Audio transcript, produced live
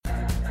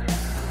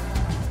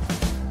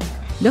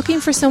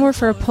Looking for somewhere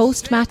for a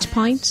post-match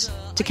pint?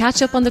 To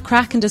catch up on the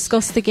crack and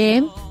discuss the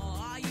game?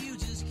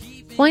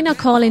 Why not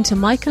call into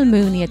Michael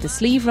Mooney at the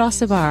Slieve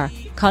Rossa Bar,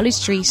 College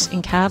Street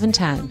in Cavan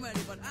Town.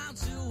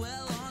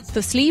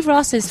 The Slieve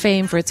Rossa is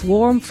famed for its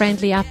warm,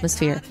 friendly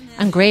atmosphere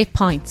and great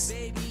pints.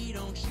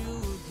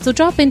 So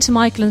drop into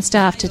Michael and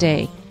staff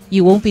today.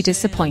 You won't be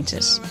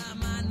disappointed.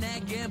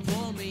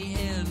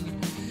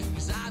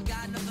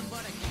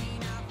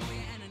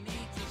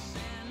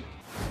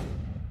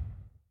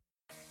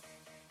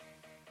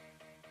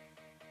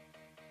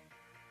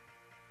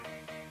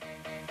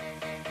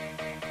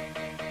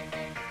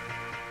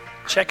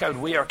 Check out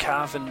We Are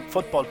Cavan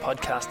football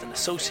podcast in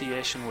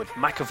association with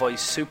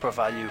McAvoy's Super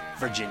Value,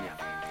 Virginia.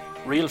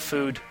 Real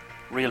food,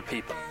 real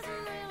people.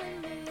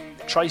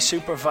 Try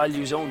Super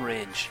Value's own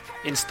range,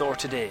 in store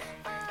today.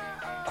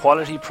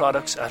 Quality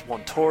products at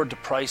 1/3 the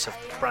price of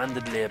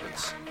branded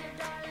labels.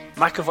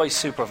 McAvoy's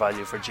Super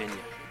Value, Virginia.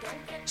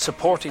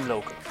 Supporting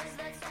local.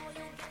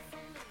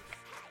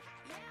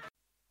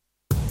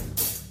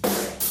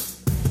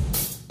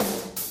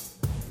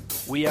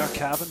 We Are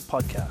Cavan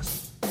podcast.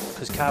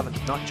 Because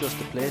Cavan's not just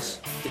a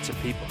place, it's a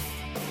people.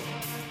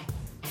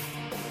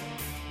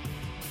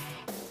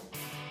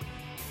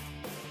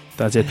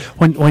 That's it.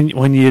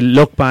 When you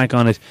look back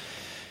on it,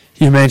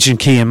 you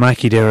mentioned Cian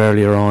Mackey there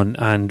earlier on,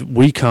 and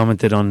we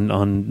commented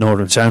on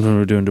Northern Sound when we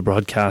were doing the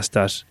broadcast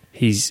that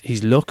he's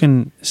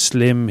looking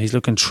slim, he's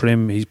looking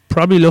trim, he's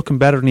probably looking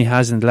better than he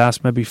has in the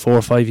last maybe 4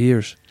 or 5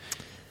 years.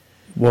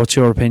 What's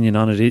your opinion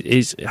on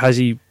it? Has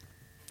he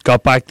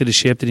got back to the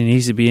shape that he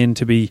needs to be in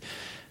to be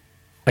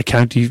a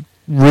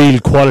real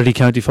quality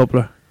county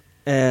footballer?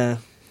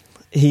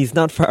 He's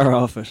not far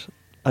off it.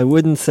 I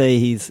wouldn't say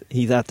he's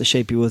at the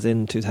shape he was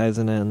in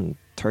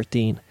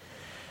 2013,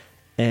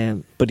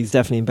 but he's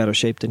definitely in better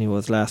shape than he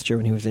was last year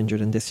when he was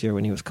injured and this year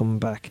when he was coming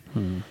back.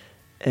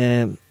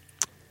 The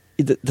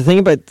thing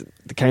about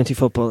the county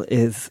football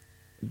is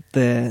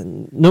the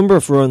number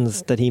of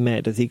runs that he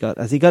made as he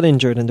got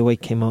injured and the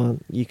weight came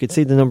on. You could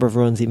see the number of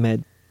runs he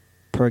made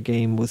per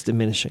game was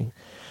diminishing,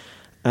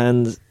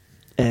 and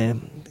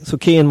so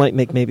Cian might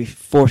make maybe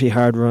 40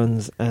 hard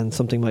runs and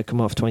something might come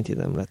off 20 of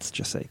them, let's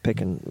just say,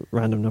 picking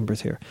random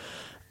numbers here.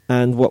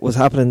 And what was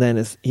happening then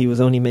is he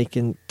was only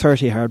making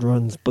 30 hard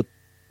runs, but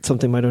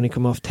something might only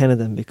come off 10 of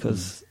them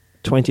because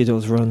 20 of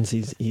those runs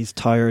he's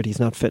tired, he's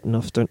not fit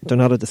enough, they're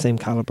not at the same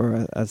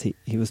calibre as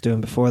he was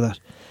doing before that.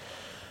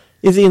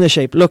 Is he in the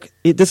shape? Look,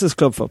 this is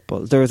club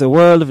football. There is a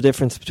world of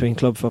difference between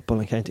club football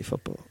and county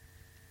football.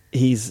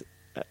 He's,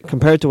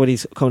 compared to what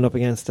he's coming up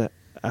against at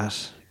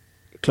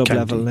club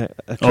level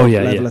at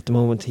the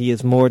moment, he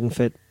is more than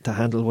fit to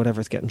handle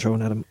whatever's getting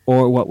thrown at him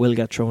or what will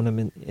get thrown at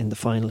him in the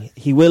final.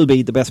 He will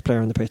be the best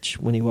player on the pitch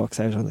when he walks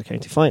out on the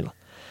county final.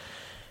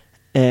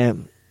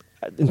 In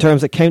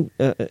terms of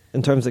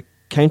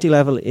county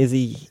level, is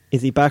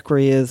he back where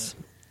he is?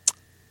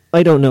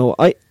 I don't know.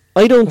 I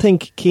don't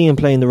think Cian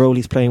playing the role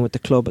he's playing with the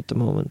club at the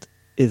moment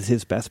is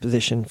his best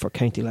position for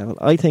county level.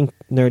 I think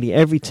nearly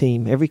every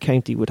team, every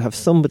county would have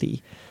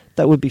somebody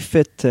that would be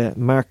fit to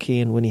mark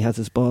Cian when he has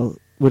his ball,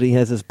 when he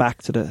has his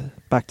back to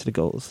the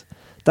goals.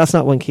 That's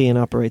not when Cian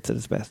operates at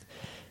his best.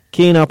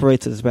 Cian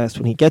operates at his best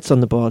when he gets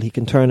on the ball, he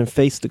can turn and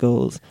face the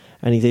goals,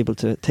 and he's able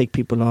to take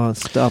people on,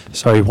 stop.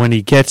 Sorry, when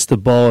he gets the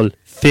ball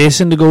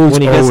facing the goals,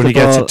 when he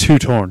gets it to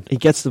turn? He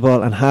gets the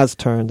ball and has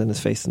turned and is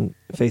facing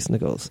the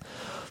goals.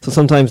 So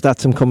sometimes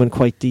that's him coming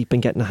quite deep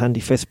and getting a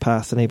handy fist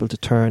pass and able to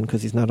turn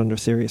because he's not under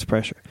serious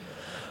pressure.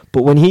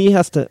 But when he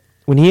has to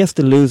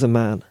lose a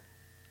man,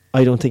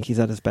 I don't think he's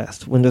at his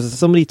best. When there's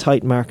somebody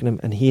tight marking him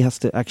and he has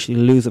to actually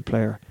lose a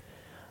player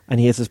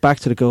and he has his back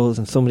to the goals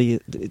and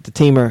the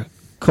team are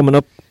coming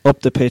up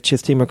the pitch,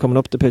 his team are coming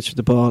up the pitch with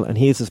the ball and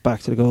he has his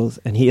back to the goals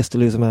and he has to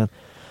lose a man,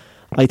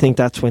 I think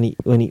that's when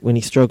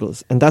he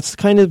struggles. And that's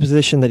kind of the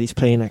position that he's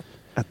playing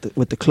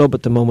with the club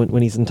at the moment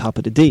when he's on top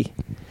of the D.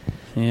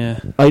 Yeah.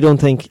 I don't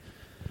think...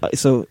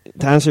 So,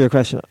 to answer your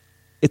question,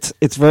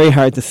 it's very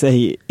hard to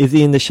say, is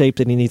he in the shape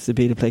that he needs to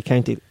be to play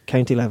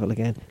county level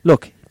again?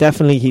 Look,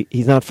 definitely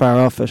he's not far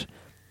off it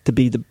to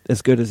be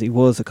as good as he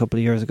was a couple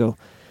of years ago,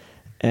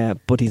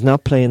 but he's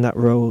not playing that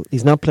role.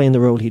 He's not playing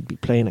the role he'd be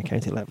playing at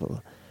county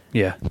level.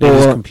 Yeah, it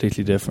is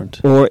completely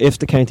different. Or if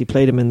the county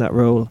played him in that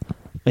role,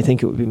 I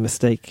think it would be a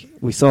mistake.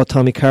 We saw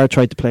Tommy Carr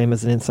tried to play him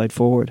as an inside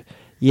forward.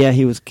 Yeah,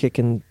 he was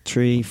kicking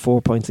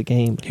 3-4 points a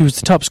game. He was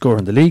the top scorer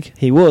in the league.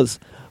 He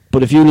was.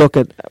 But if you look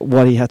at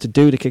what he had to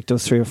do to kick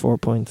those 3 or 4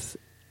 points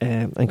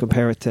and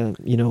compare it to,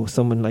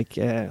 someone like,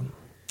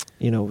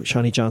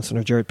 Shawnee Johnson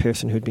or Jared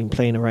Pearson who'd been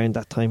playing around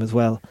that time as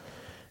well,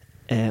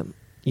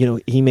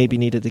 he maybe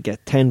needed to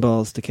get 10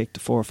 balls to kick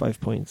the 4 or 5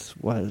 points,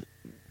 while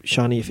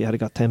Shawnee, if he had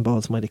got 10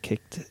 balls, might have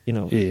kicked,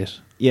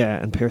 8.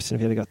 Yeah, and Pearson,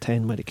 if he had got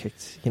 10, might have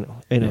kicked,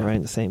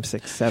 around the same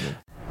 6, 7.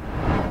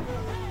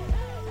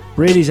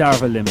 Brady's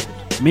Arva Limited,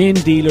 main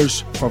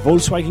dealers for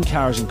Volkswagen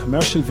cars and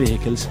commercial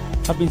vehicles,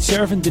 have been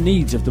serving the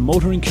needs of the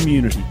motoring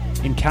community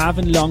in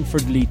Cavan,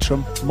 Longford,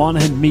 Leitrim,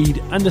 Monaghan, Meath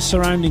and the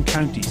surrounding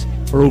counties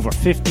for over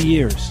 50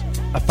 years.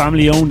 A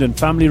family-owned and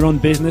family-run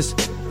business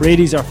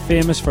Brady's are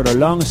famous for their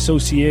long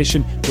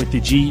association with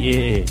the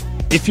GAA.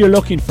 If you're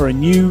looking for a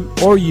new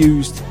or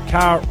used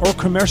car or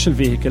commercial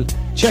vehicle,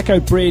 check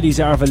out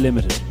Brady's Arva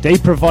Limited. They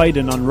provide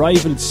an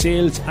unrivaled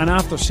sales and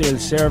after-sales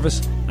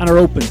service and are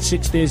open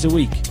 6 days a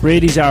week.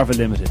 Brady's Arva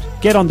Limited.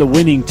 Get on the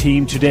winning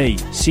team today.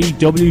 See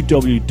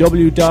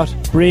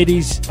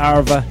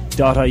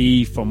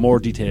www.bradysarva.ie for more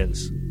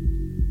details.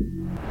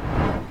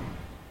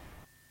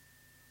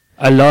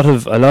 A lot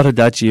of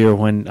that year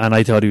when, and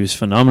I thought he was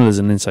phenomenal as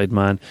an inside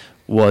man,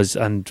 was,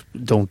 and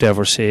don't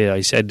ever say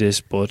I said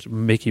this, but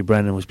Mickey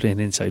Brennan was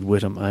playing inside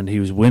with him and he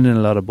was winning a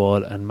lot of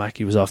ball and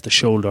Mackie was off the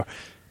shoulder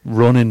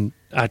running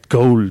at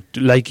goal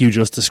like you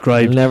just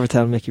described. I'll never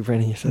tell Mickey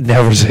Brennan you said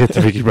never say it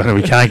to Mickey Brennan.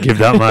 We can't give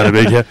that man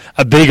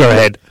a bigger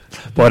head.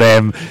 But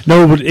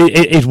no, but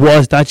it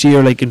was that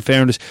year, like, in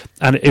fairness,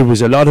 and it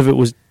was, a lot of it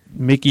was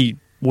Mickey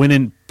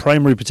winning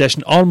primary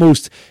possession,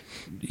 almost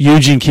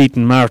Eugene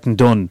Keaton, Martin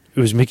Dunn. It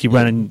was Mickey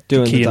Brennan,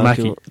 doing Key and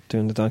Mackie.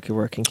 Doing the donkey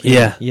working.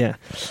 Yeah.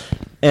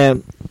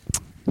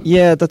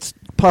 Yeah, that's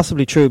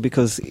possibly true,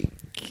 because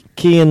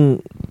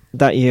Keane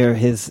that year,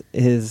 his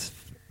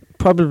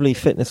probably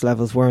fitness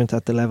levels weren't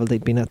at the level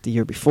they'd been at the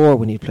year before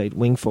when he played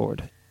wing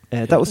forward.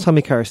 That was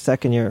Tommy Carr's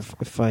second year,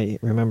 if I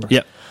remember.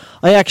 Yeah,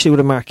 I actually would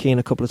have marked Keane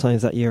a couple of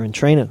times that year in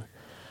training,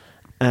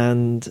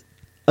 and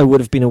I would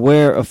have been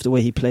aware of the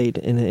way he played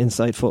in an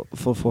inside full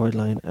forward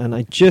line, and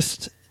I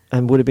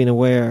would have been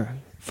aware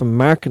from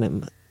marking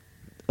him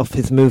of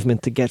his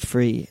movement to get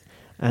free,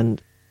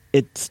 and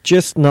it's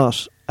just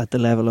not at the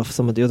level of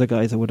some of the other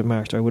guys I would have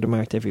marked, or I would have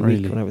marked every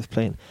week when I was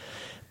playing.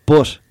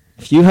 But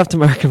if you have to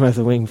mark him as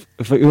a wing,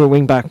 if you were a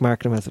wing back,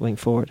 mark him as a wing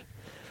forward.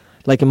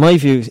 Like, in my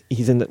view,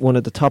 he's in one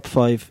of the top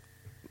 5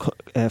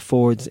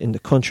 forwards in the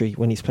country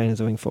when he's playing as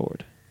a wing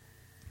forward.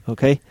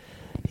 Okay,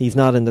 he's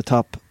not in the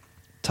top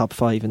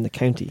 5 in the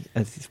county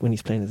when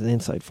he's playing as an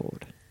inside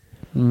forward.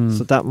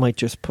 So that might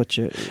just put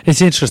you.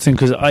 It's interesting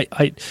because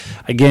I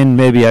again,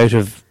 maybe out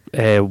of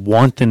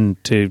wanting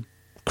to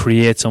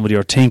create somebody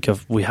or think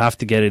of, we have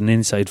to get an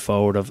inside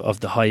forward of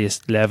the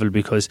highest level,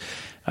 because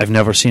I've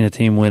never seen a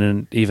team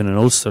winning even an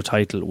Ulster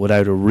title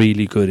without a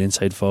really good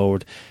inside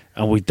forward,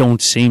 and we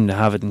don't seem to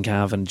have it in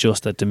Cavan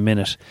just at the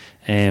minute,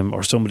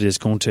 or somebody that's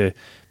going to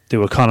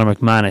do a Conor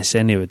McManus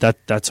anyway,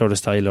 that sort of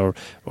style, or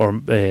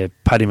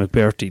Paddy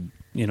McBurty,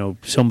 you know,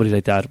 somebody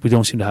like that. We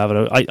don't seem to have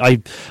it. I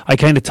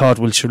kind of thought,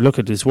 well, sure, look,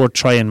 it's worth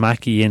trying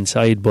Mackie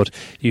inside, but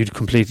you'd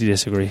completely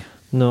disagree.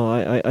 No,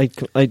 I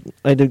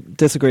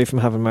disagree from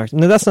having marked.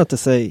 Now, that's not to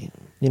say,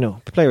 you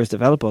know, players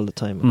develop all the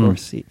time. Of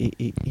course,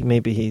 he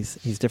maybe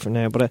he's different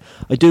now, but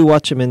I do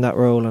watch him in that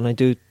role, and I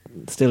do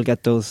still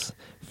get those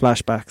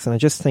flashbacks. And I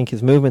just think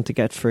his movement to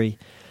get free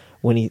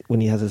when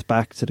he has his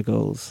back to the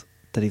goals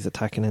that he's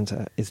attacking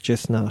into is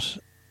just not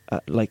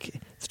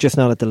it's just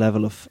not at the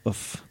level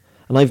of.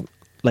 And I've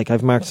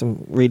marked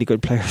some really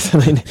good players,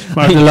 and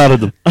marked a lot of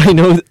them. I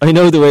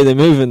know the way they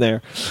move in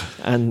there,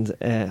 and.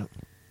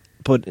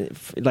 But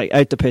like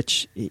out the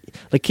pitch,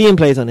 like Keane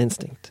plays on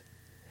instinct.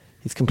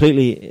 He's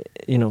completely,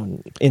 you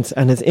know,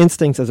 and his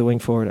instincts as a wing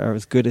forward are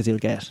as good as he'll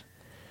get.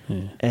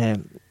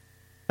 And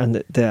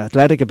the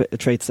athletic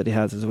traits that he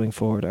has as a wing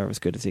forward are as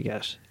good as he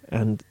get.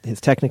 And his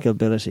technical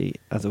ability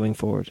as a wing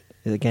forward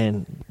is,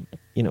 again,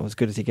 you know, as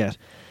good as he get.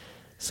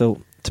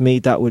 So to me,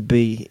 that would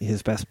be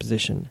his best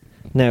position.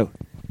 Now,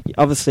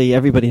 obviously,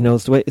 everybody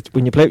knows the way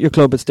when you play with your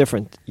club, it's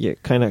different. You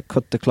kind of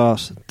cut the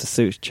cloth to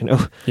suit, you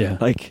know. Yeah.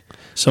 Like,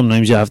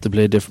 sometimes you have to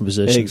play different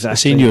positions. Exactly. I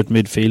seen you at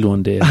midfield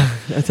one day.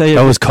 I tell you,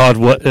 that was Claude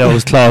well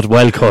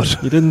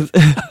cut. You didn't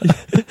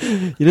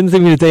see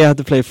me the day I had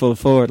to play full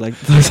forward. Like,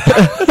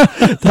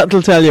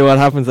 that'll tell you what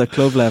happens at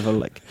club level.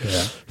 Like,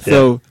 yeah.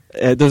 So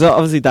there's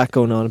obviously that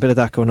going on, a bit of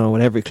that going on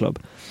with every club.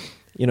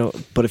 You know,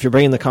 but if you're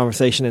bringing the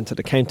conversation into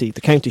the county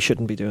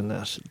shouldn't be doing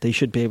that. They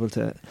should be able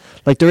to,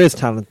 like, there is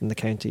talent in the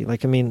county.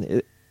 Like, I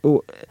mean,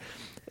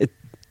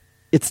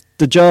 it's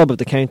the job of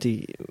the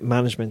county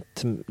management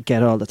to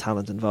get all the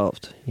talent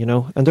involved, you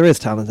know, and there is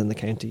talent in the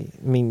county.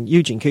 I mean,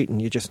 Eugene Keaton,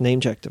 you just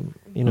name checked him,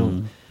 you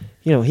know.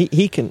 You know,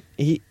 he can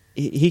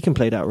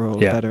play that role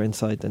better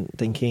inside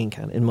than Keane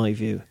can, in my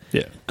view.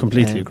 Yeah,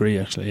 completely agree.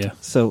 Actually, yeah.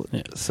 So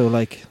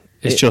like,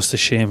 it's just a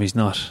shame he's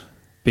not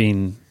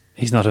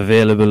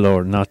available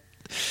or not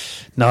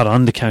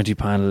on the county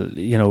panel.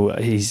 You know,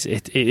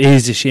 it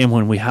is a shame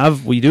when we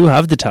do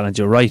have the talent.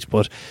 You're right,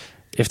 but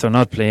if they're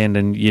not playing,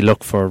 then you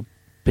look for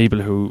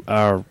people who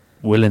are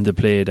willing to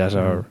play that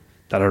are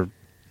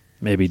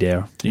maybe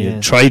there.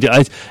 You try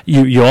to.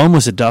 You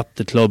almost adopt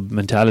the club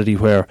mentality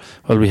where,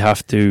 well, we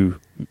have to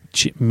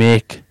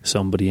make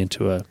somebody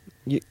into a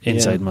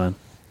inside man.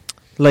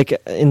 Like,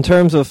 in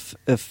terms of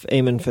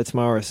Eamon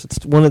Fitzmaurice,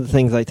 it's one of the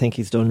things I think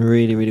he's done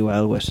really, really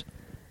well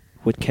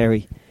with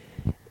Kerry,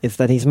 is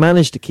that he's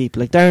managed to keep,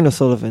 like, Darren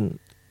O'Sullivan,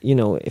 you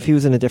know, if he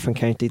was in a different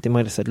county, they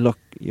might have said, look,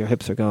 your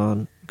hips are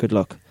gone, good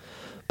luck.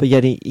 But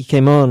yet he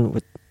came on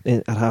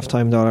at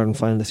half-time the All-Ireland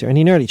final this year, and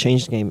he nearly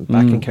changed the game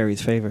back in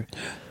Kerry's favour.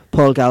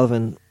 Paul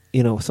Galvin,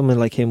 you know, someone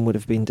like him would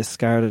have been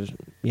discarded,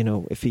 you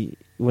know,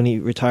 when he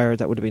retired,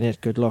 that would have been it,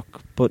 good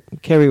luck. But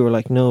Kerry were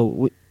like,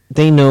 no,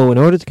 they know in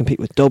order to compete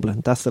with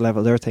Dublin, that's the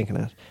level they're thinking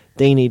at,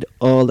 they need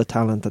all the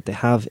talent that they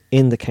have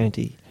in the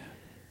county,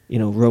 you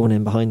know, rowing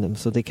in behind them.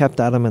 So they kept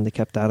at him and they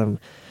kept at him.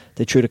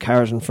 They threw the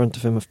carrot in front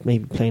of him of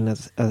maybe playing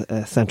as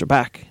a centre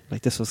back.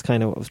 Like, this was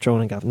kind of what was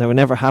thrown at Gavin. Now, it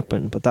never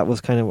happened, but that was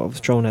kind of what was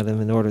thrown at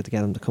him in order to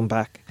get him to come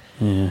back.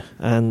 Yeah.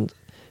 And,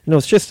 you know,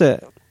 it's just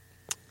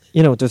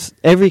there's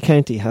every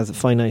county has a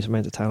finite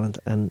amount of talent,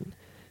 and,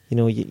 you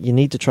know, you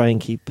need to try and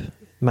keep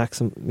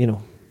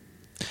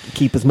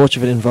keep as much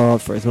of it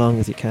involved for as long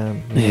as you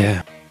can. You know?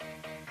 Yeah.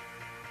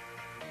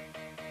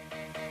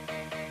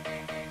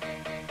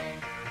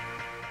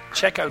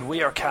 Check out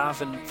We Are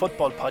Cavan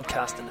football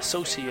podcast in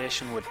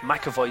association with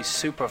McAvoy's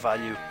Super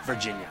Value,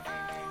 Virginia.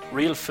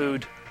 Real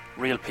food,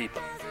 real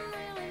people.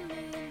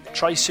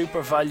 Try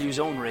Super Value's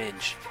own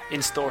range,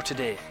 in store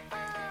today.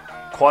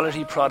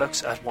 Quality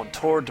products at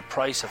 1/3 the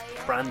price of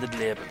branded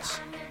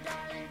labels.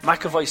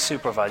 McAvoy's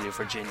Super Value,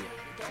 Virginia.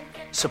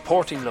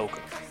 Supporting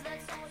local.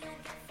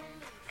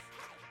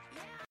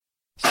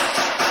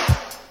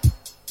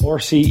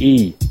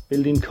 RCE,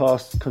 Building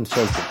Cost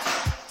Consultants.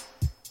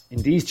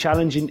 In these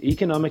challenging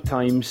economic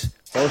times,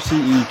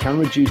 RCE can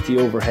reduce the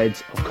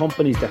overheads of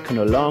companies that can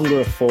no longer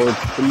afford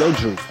the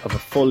luxury of a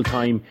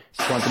full-time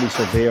quantity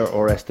surveyor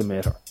or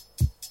estimator.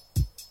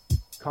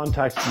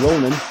 Contact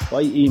Ronan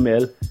by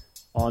email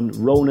on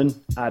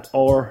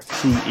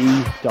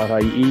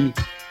ronan@rce.ie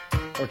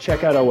or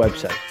check out our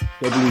website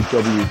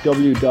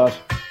www.rce.ie.